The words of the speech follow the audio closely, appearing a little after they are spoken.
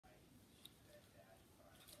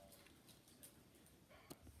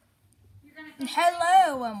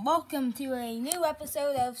Hello and welcome to a new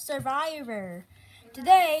episode of Survivor.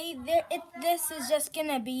 Today, this is just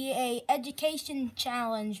gonna be a education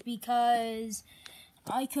challenge because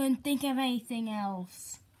I couldn't think of anything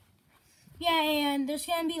else. Yeah, and there's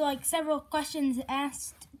gonna be like several questions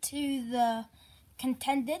asked to the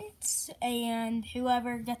contestants, and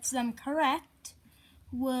whoever gets them correct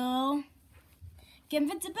will get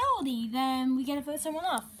invincibility. Then we get to vote someone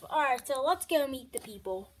off. All right, so let's go meet the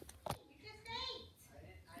people.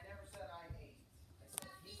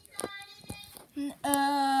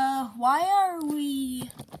 Why are we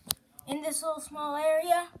in this little small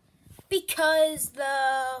area? Because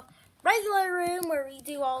the regular room where we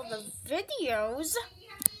do all the videos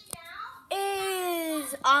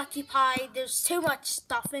is occupied. There's too much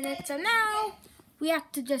stuff in it, so now we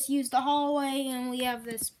have to just use the hallway and we have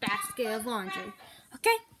this basket of laundry.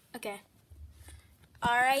 Okay.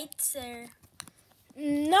 Alright, sir.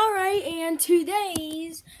 Alright, and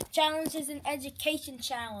today's challenge is an education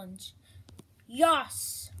challenge.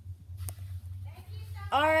 Yes.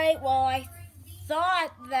 Alright, well, I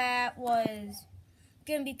thought that was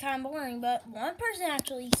going to be kind of boring, but one person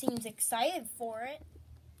actually seems excited for it.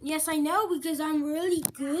 Yes, I know, because I'm really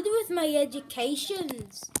good with my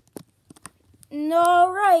educations.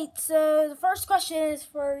 Alright, so the first question is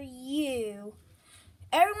for you.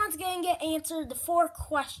 Everyone's going to get answered the 4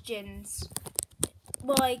 questions.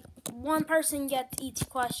 Well, like, one person gets each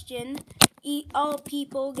question. All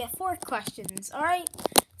people get 4 questions, alright?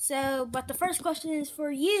 So, but the first question is for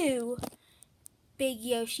you, Big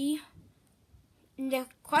Yoshi. The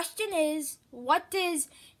question is, what is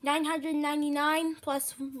 999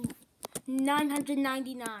 plus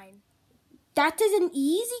 999? That is an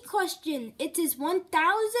easy question. It is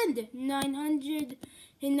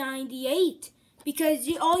 1,998. Because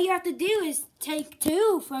all you have to do is take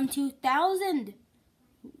 2 from 2,000.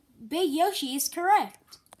 Big Yoshi is correct.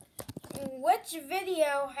 Which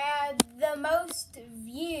video had the most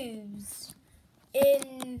views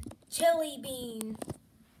in Chili Bean?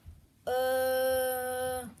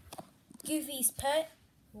 Goofy's Pet?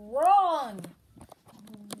 Wrong.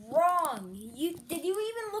 Did you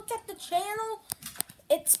even look at the channel?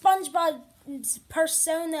 It's SpongeBob's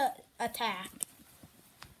Persona Attack.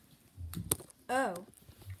 Oh,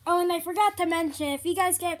 and I forgot to mention, if you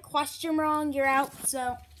guys get a question wrong, you're out,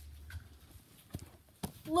 so.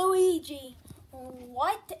 Luigi,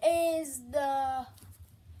 what is the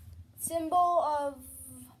symbol of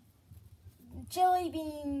Chili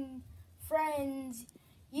Bean Friends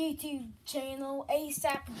YouTube channel,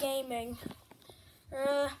 ASAP Gaming?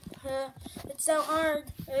 It's so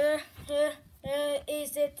hard.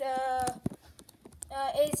 Is it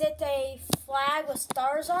a flag with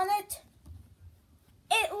stars on it?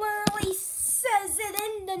 It literally says it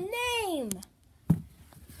in the name.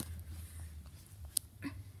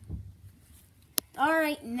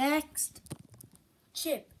 Alright, next.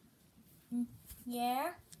 Chip.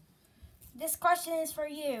 Yeah? This question is for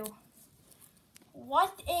you.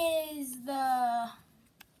 What is the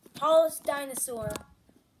tallest dinosaur?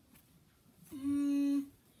 I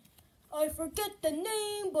forget the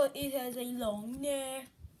name, but it has a long neck.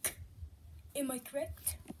 Am I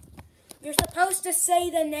correct? You're supposed to say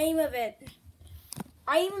the name of it.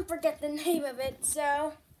 I even forget the name of it,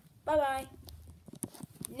 so bye-bye.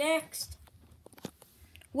 Next.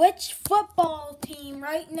 Which football team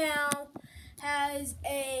right now has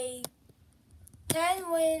a 10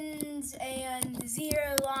 wins and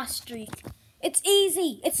 0 loss streak? It's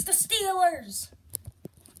easy. It's the Steelers.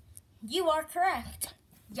 You are correct.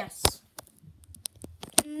 Yes.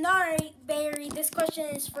 Alright, Barry, this question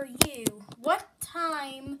is for you. What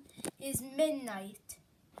time is midnight?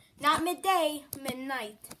 Not midday,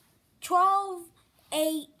 midnight. 12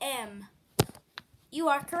 a.m. You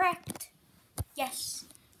are correct. Yes.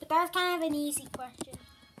 But that's kind of an easy question.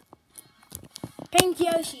 Pink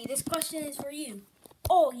Yoshi, this question is for you.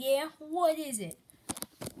 Oh yeah? What is it?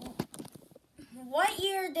 What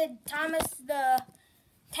year did Thomas the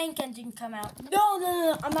Tank Engine come out?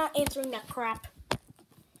 No, I'm not answering that crap.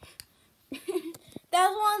 That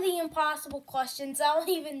was one of the impossible questions. I don't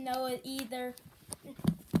even know it either.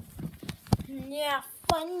 Yeah,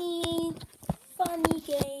 funny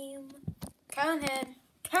game. Conehead,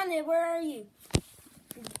 where are you?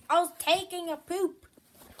 I was taking a poop.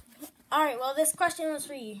 Alright, well, this question was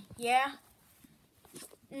for you. Yeah?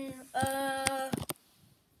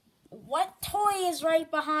 What toy is right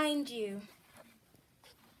behind you?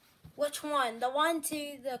 Which one? The one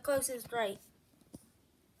to the closest right.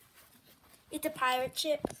 It's a pirate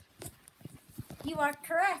ship. You are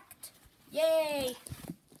correct. Yay.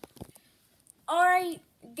 Alright,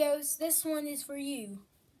 Ghost, this one is for you.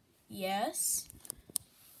 Yes.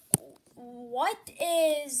 What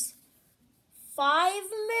is 5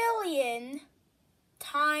 million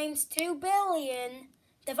times 2 billion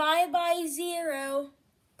divided by 0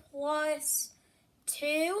 plus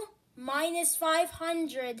 2 minus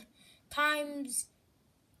 500 times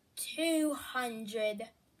 200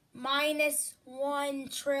 minus 1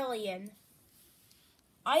 trillion?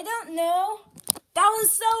 I don't know. That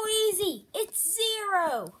was so easy. It's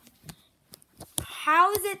 0.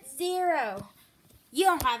 How is it 0? You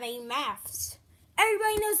don't have any maths.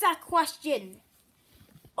 Everybody knows that question.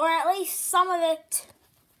 Or at least some of it.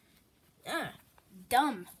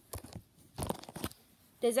 Dumb.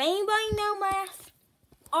 Does anybody know math?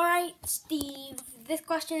 Alright, Steve, this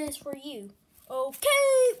question is for you.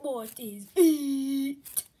 Okay, what is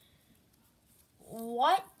it?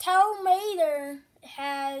 What tomato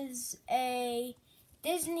has a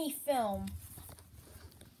Disney film?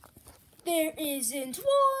 There isn't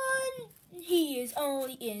one. He is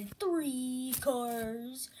only in 3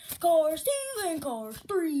 cars. Cars 2 and Cars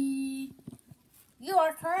 3. You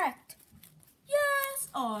are correct. Yes,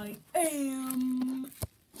 I am.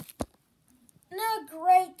 No,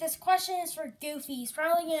 great. This question is for Goofy. He's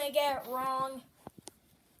probably going to get it wrong.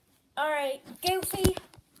 Alright, Goofy.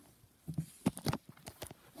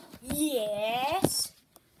 Yes.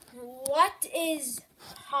 What is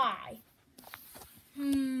pi?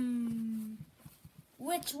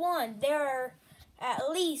 Which one? There are at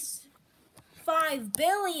least 5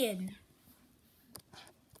 billion.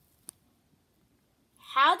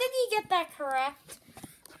 How did you get that correct?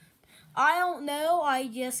 I don't know. I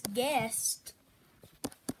just guessed.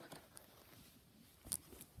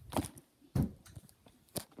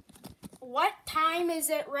 What time is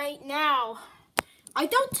it right now? I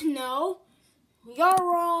don't know. You're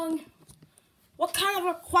wrong. What kind of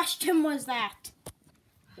a question was that?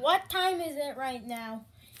 What time is it right now?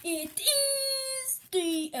 It is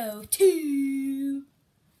 3:02.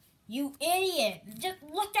 You idiot. Just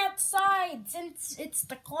look outside since it's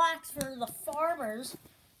the clocks for the farmers,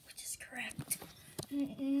 which is correct.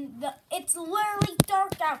 It's literally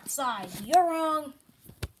dark outside. You're wrong.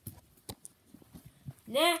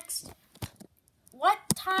 Next. What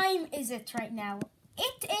time is it right now?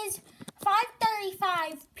 It is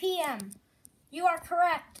 5:35 p.m. You are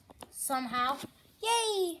correct. Somehow.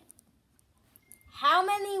 Yay! How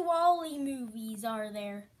many WALL-E movies are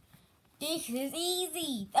there? This is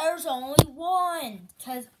easy. There's only one.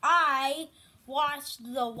 Because I watched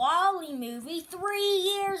the WALL-E movie 3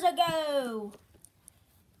 years ago.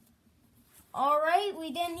 Alright,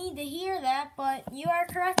 we didn't need to hear that, but you are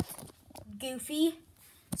correct, Goofy.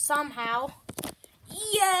 Somehow.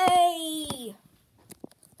 Yay!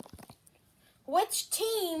 Which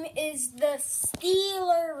team is the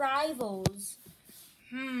Steelers rivals?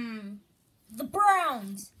 The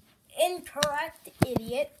Browns. Incorrect,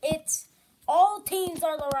 idiot. It's all teams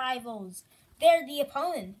are the rivals. They're the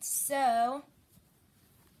opponents. So,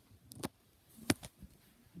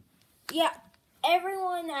 yeah, every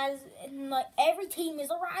team is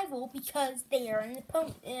a rival because they are an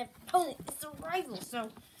opponent. An opponent is a rival.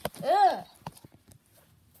 So,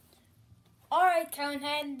 Alright,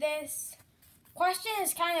 Conehead, this question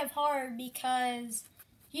is kind of hard because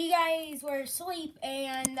you guys were asleep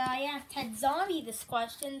and I asked Ted Zombie this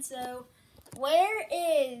question. So, where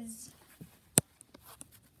is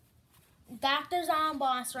Dr.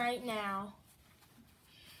 Zomboss right now?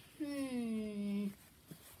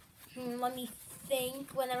 Let me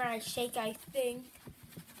think. Whenever I shake, I think.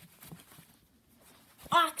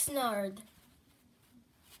 Oxnard.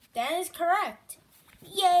 That is correct.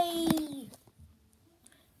 Yay!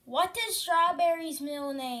 What is Strawberry's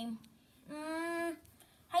middle name?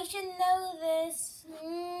 I should know this.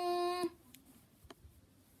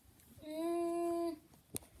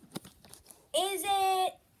 Is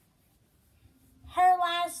it her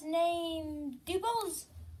last name Dubbles?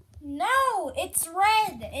 No, it's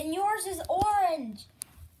red, and yours is orange.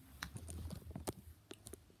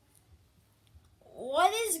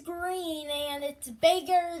 What is green, and it's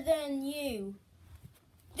bigger than you?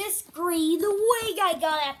 This green wig I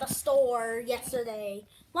got at the store yesterday.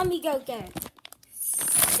 Let me go get it.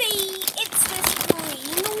 See, it's this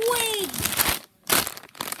green wig.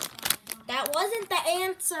 That wasn't the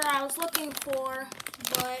answer I was looking for,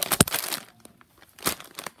 but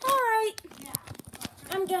alright.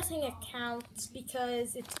 I'm guessing it counts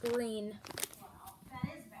because it's green.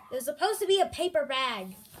 There's supposed to be a paper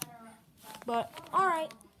bag, but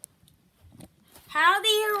alright. How do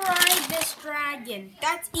you ride this dragon?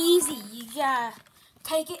 That's easy. You gotta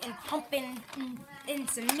take it and pump in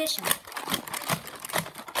submission.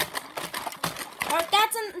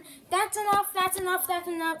 That's enough. That's enough. That's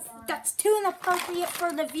enough. That's too inappropriate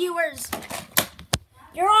for the viewers.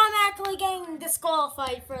 You're automatically getting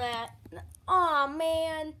disqualified for that. Aw,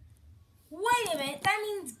 man. Wait a minute. That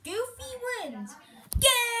means Goofy wins.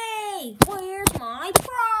 Yay! Where's my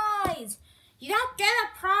prize? You don't get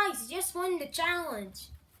a prize. You just win the challenge.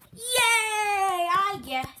 Yay! I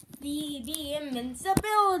get the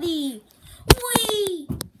invincibility. Whee!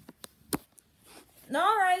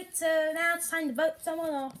 Alright, so now it's time to vote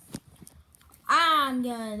someone off. I'm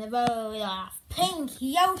gonna vote off Pink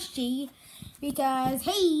Yoshi because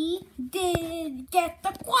he did get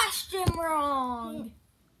the question wrong.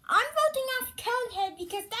 I'm voting off Conehead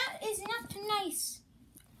because that is not nice.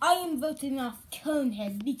 I am voting off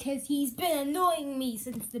Conehead because he's been annoying me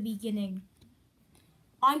since the beginning.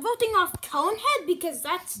 I'm voting off Conehead because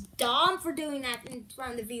that's dumb for doing that in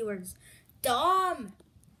front of the viewers. Dumb.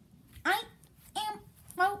 I am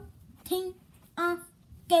voting off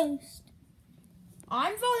Ghost.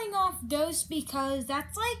 I'm voting off Ghost because that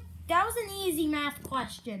was an easy math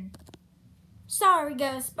question. Sorry,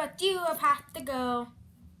 Ghost, but you have to go.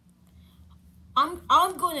 I'm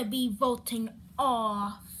gonna be voting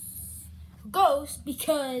off Ghost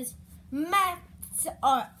because maths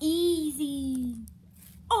are easy.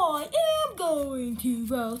 I am going to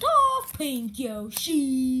vote off Pink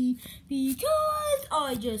Yoshi because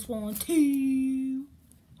I just want to.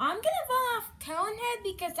 I'm gonna vote off Conehead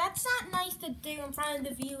because that's not nice to do in front of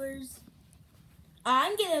the viewers.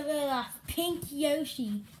 I'm gonna vote off Pink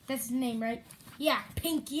Yoshi. That's his name, right? Yeah,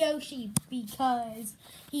 Pink Yoshi because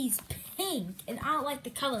he's pink and I don't like the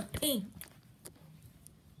color pink.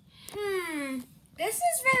 This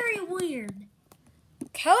is very weird.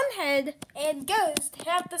 Conehead and Ghost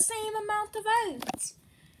have the same amount of votes.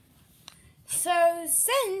 So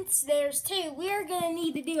since there's two, we're going to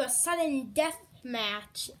need to do a sudden death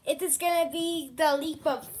match. It is going to be the leap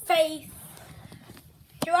of faith.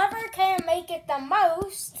 Whoever can make it the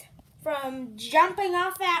most from jumping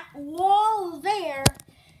off that wall there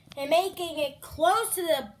and making it close to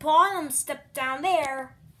the bottom step down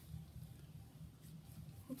there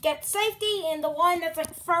gets safety, and the one that's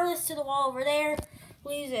like furthest to the wall over there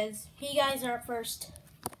loses. You guys are up first.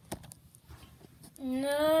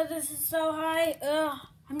 No, this is so high. Ugh,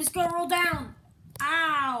 I'm just gonna roll down.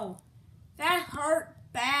 Ow, that hurt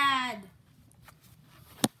bad.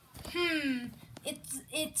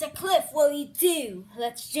 It's a cliff. What do we do?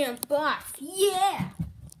 Let's jump off. Yeah.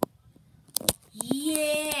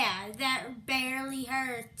 Yeah, that barely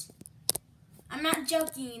hurt. I'm not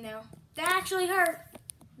joking, you know. That actually hurt.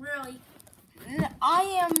 Really. I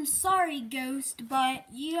am sorry, Ghost, but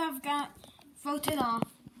you have got voted off.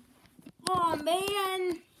 Oh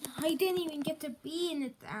man, I didn't even get to be in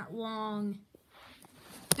it that long.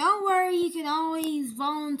 Don't worry, you can always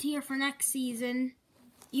volunteer for next season,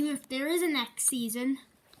 even if there is a next season.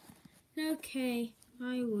 Okay,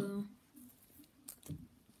 I will.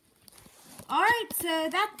 Alright, so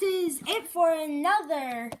that is it for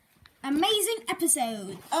another amazing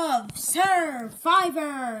episode of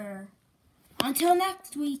Survivor. Until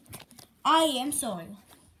next week, I am Soil.